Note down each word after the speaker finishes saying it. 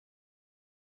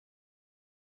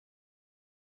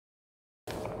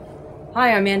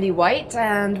Hi, I'm Andi White,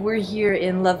 and we're here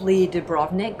in lovely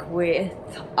Dubrovnik with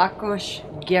Akos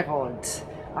Gerold.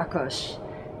 Akos,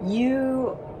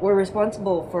 you were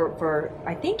responsible for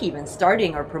I think even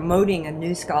starting or promoting a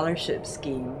new scholarship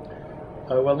scheme.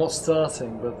 Well, not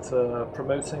starting, but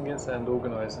promoting it and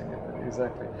organising it,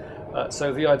 exactly.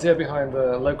 So the idea behind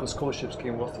the local scholarship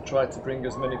scheme was to try to bring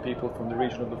as many people from the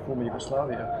region of the former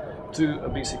Yugoslavia to a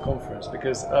BESIG conference,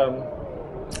 because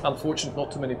unfortunately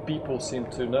not too many people seem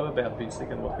to know about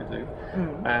BESIG and what we do,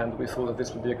 and we thought that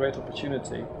this would be a great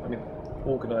opportunity. I mean,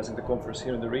 organising the conference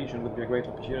here in the region would be a great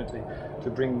opportunity to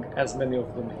bring as many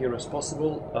of them here as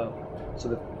possible, so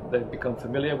that they become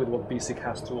familiar with what BESIG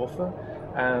has to offer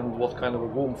and what kind of a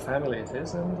warm family it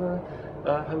is, and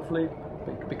hopefully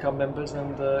become members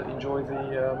and enjoy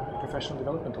the professional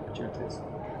development opportunities.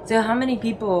 So how many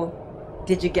people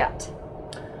did you get?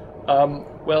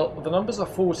 Well, the numbers are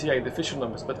 48, the official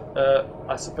numbers, but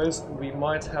I suppose we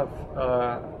might have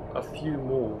a few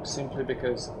more, simply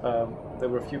because there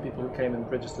were a few people who came and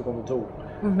registered on the door,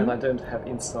 and I don't have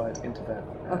insight into that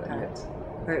yet.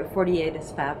 Right, 48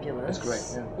 is fabulous.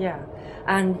 That's great, yeah. Yeah,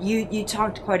 and you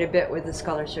talked quite a bit with the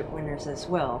scholarship winners as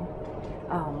well,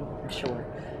 I'm sure.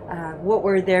 What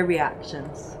were their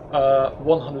reactions?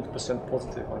 100%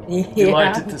 positive, I'm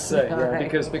delighted to say, yeah,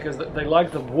 because they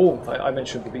like the warmth. I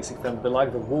mentioned the BESIG family. They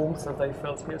like the warmth that they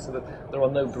felt here, so that there are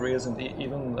no barriers, and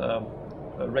even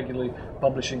regularly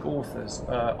publishing authors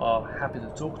are happy to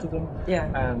talk to them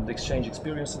and exchange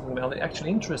experiences with them, and they're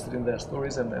actually interested in their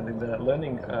stories and in their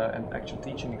learning and actual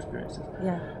teaching experiences.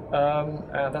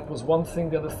 And that was one thing.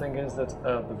 The other thing is that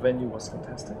the venue was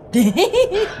fantastic.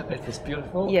 It was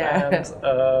beautiful, and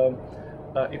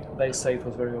they say it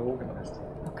was very well organized.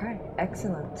 Okay,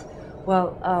 excellent.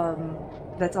 Well,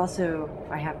 that's also,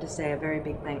 I have to say, a very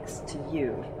big thanks to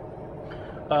you.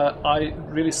 I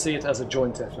really see it as a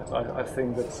joint effort. I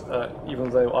think that even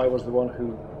though I was the one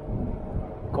who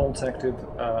contacted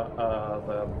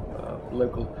the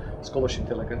local scholarship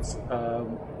delegates,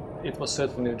 it was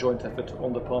certainly a joint effort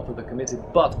on the part of the committee,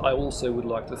 but I also would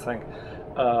like to thank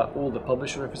all the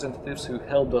publisher representatives who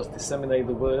helped us disseminate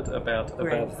the word about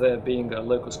there being a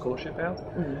local scholarship out,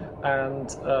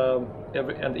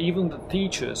 and even the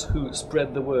teachers who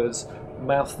spread the words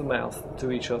mouth to mouth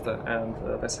to each other, and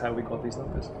that's how we got these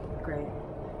numbers. Great,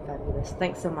 fabulous.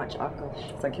 Thanks so much,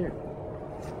 Akos. Thank you.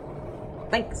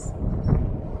 Thanks.